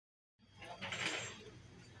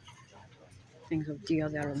things of Dia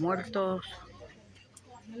de los Muertos.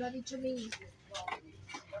 Me lo ha dicho mi hijo.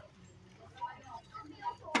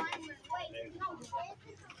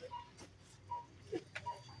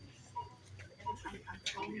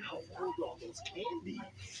 How old are those candies?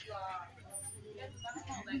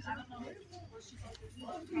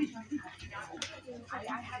 I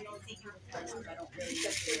have to see your first, but I don't really.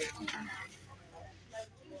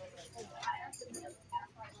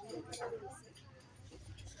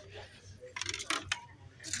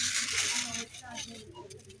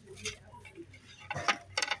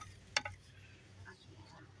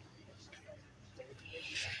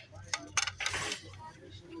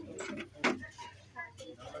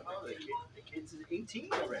 The kid's 18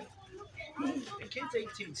 already. The kid's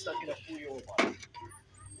 18, stuck in a 4-year-old body.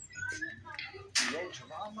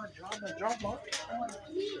 Yeah, drama.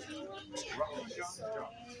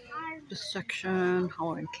 This section,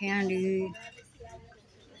 Halloween candy.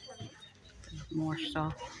 More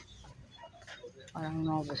stuff. I don't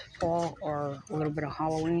know if it's fall or a little bit of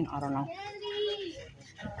Halloween. I don't know.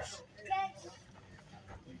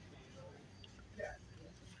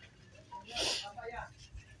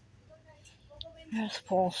 There's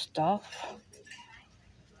fall stuff.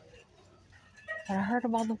 But I heard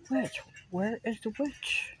about the witch. Where is the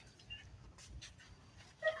witch?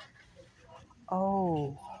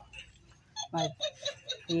 Oh,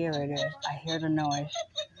 here it is. I hear the noise.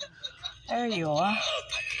 There you are.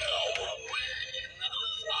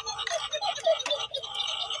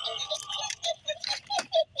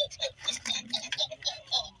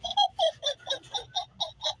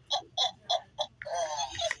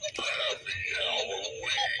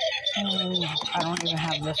 I don't even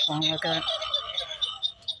have this one. Look at it.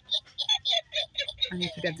 I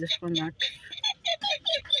need to get this one next.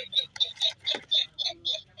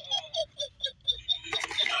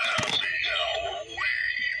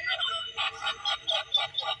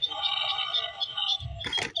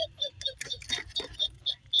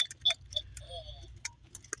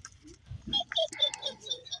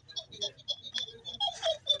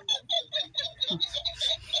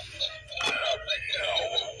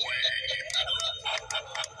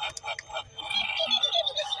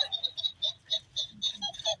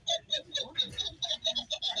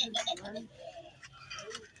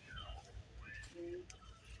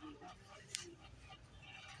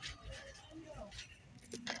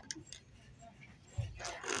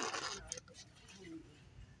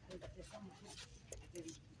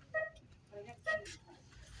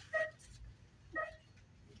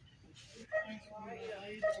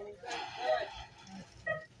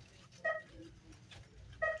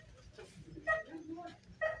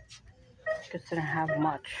 Just didn't have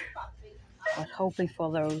much. I was hoping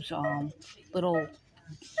for those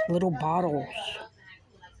little bottles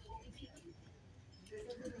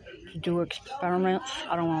to do experiments.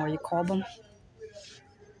 I don't know what you call them.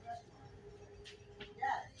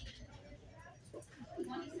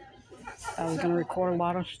 I was gonna record a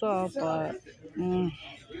lot of stuff, but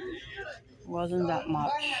wasn't that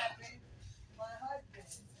much.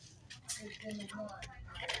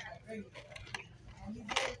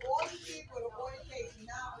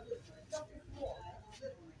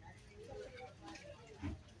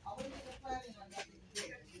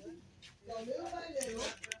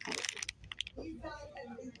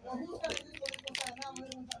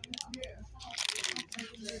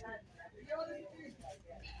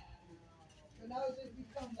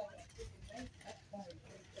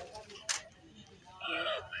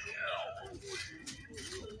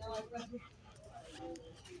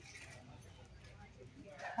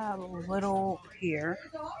 Have a little here.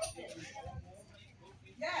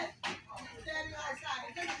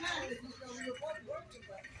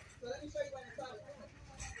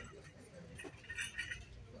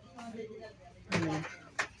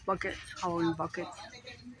 Buckets, Halloween buckets.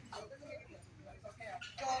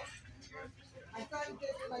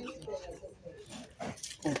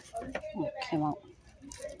 Oh, came out.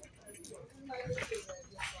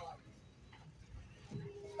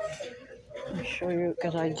 Let me show you,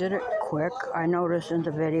 because I did it quick. I noticed in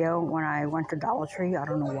the video when I went to Dollar Tree, I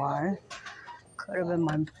don't know why. Could have been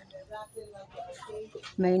my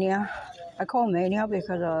mania. I call it mania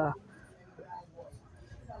because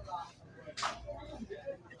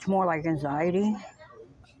it's more like anxiety.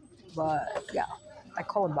 But yeah, I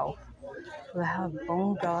call it both. So I have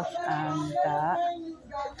bone dust and that.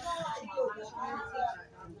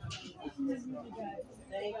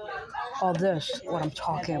 Oh, this, what I'm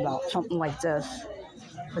talking about. Something like this.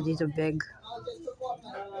 But these are big.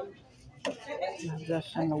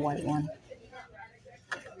 This and the white one.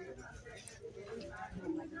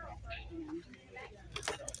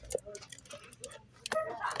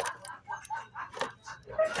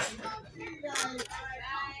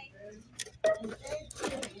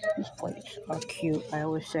 cute. I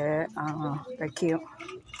always say it. I don't know. They're cute.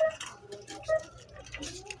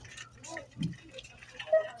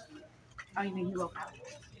 Oh, you mean you go?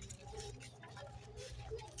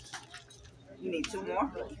 You need two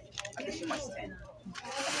more? I guess you must 10.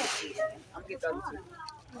 I'm gonna get the other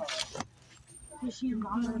two.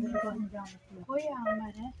 Oh yeah,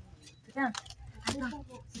 Mare.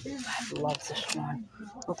 I love this one.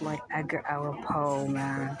 Look like Edgar Allan Poe,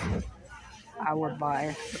 man. I would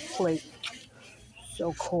buy the plate.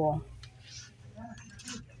 So cool.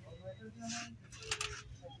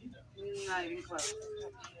 Not even close.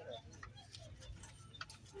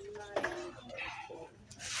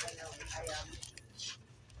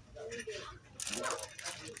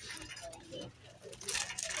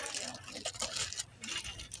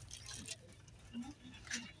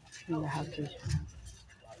 And they have these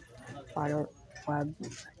spider web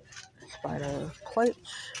spider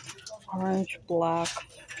plates. Orange, black,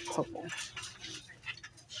 purple.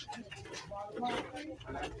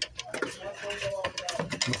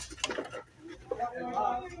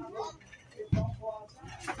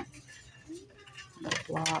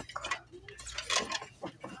 Black,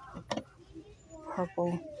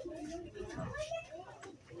 purple,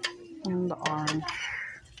 and the orange.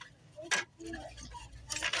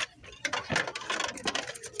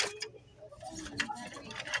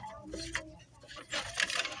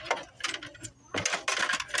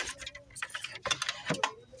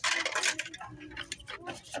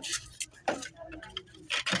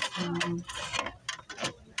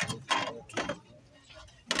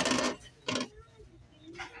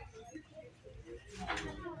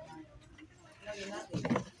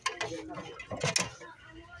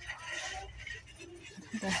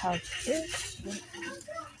 They have this.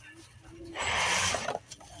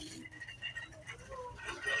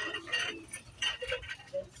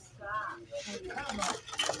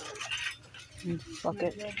 And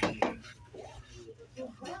bucket.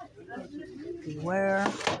 Beware.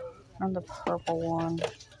 And the purple one.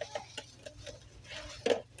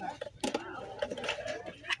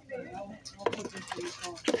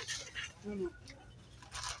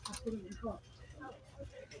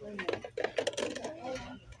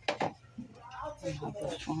 I have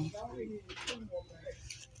this one.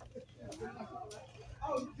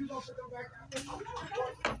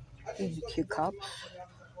 These are cute cups.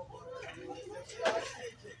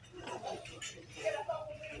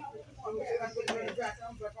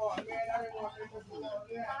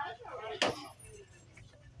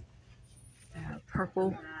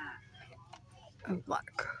 Purple and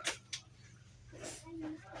black.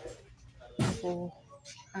 Purple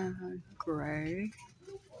and gray.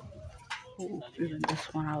 Ooh, even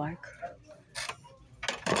this one I like.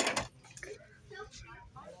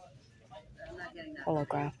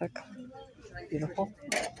 Holographic. Beautiful.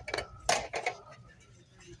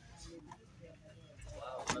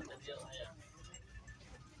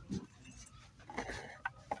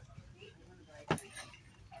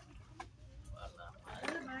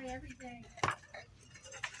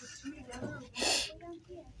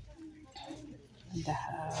 And they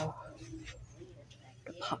have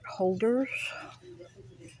the pot holders.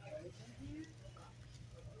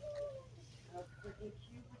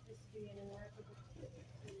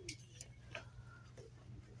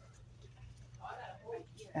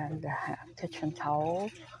 And they have kitchen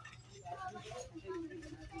towels.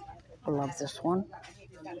 I love this one.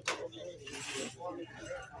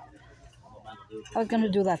 I was gonna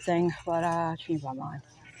do that thing, but I changed my mind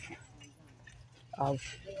of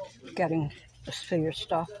getting the figure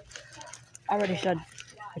stuff. I already said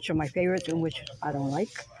which are my favorites and which I don't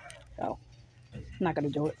like, so I'm not gonna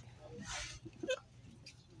do it.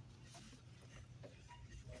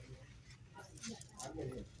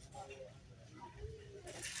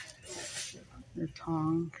 The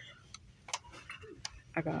tongs.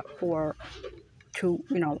 I got two,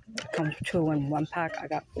 it comes 2 in 1 pack. I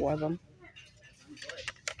got 4 of them.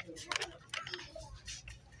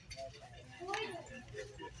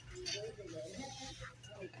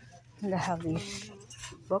 And they have these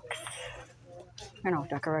books,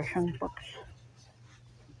 decoration books.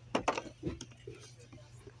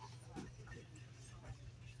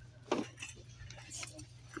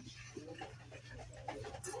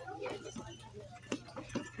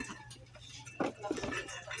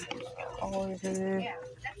 Holiday.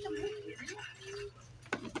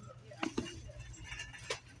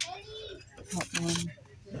 That one.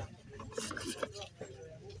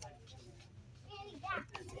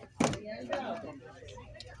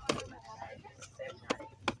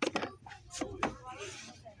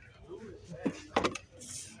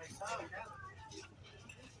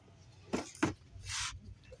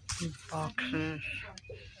 These boxes.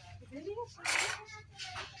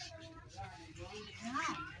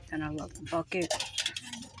 And I love the bucket.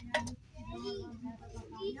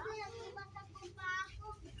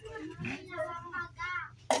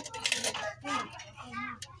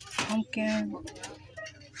 Pumpkin.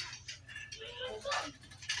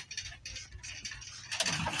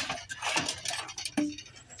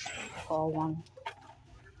 Fall one.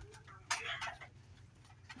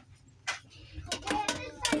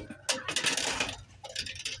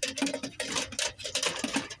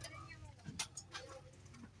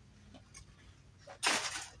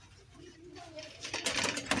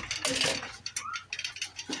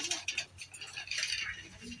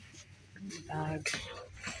 Bags.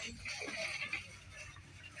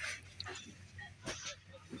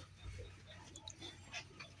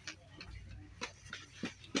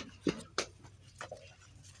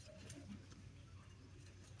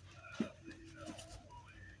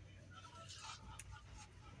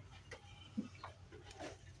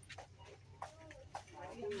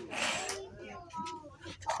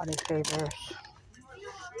 Party favors.